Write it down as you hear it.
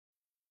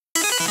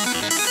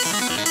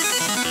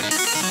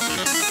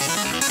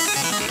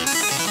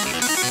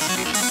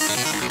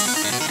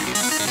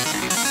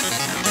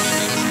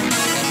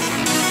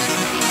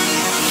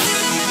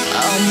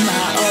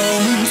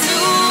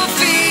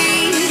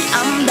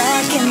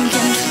taking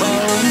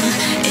control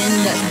in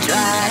the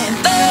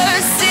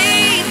driver's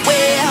seat,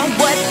 where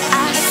what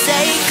I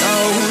say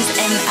goes,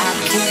 and I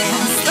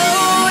can't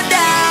slow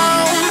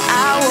down.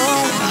 I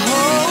won't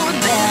hold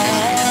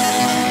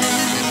back.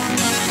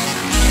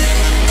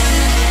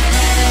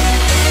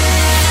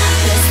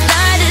 This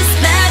night is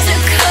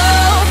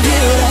magical,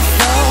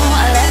 beautiful,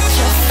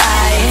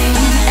 electrifying,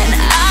 and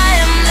I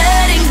am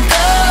letting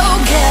go,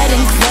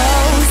 getting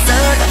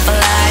closer to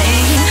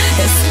flying.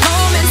 This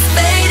moment's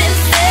fading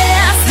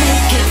fast,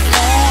 make it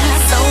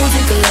last, hold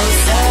you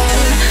closer.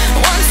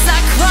 Once I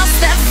cross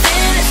that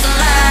finish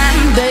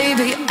line,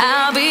 baby,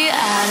 I'll be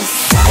out of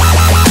sight.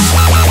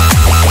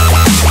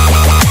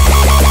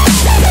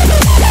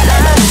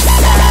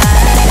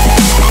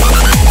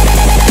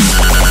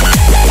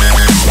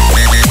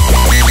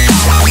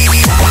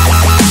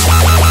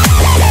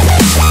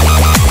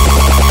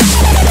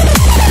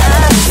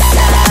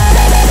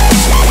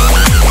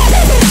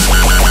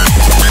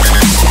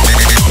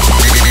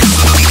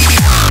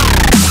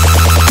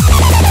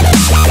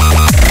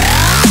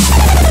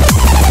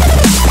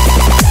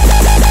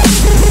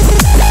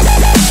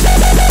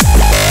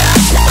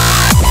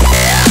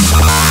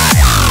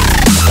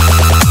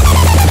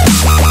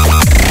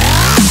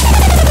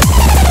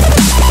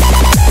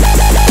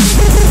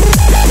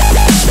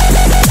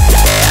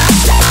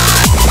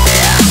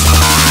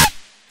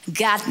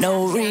 Got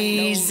no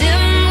reason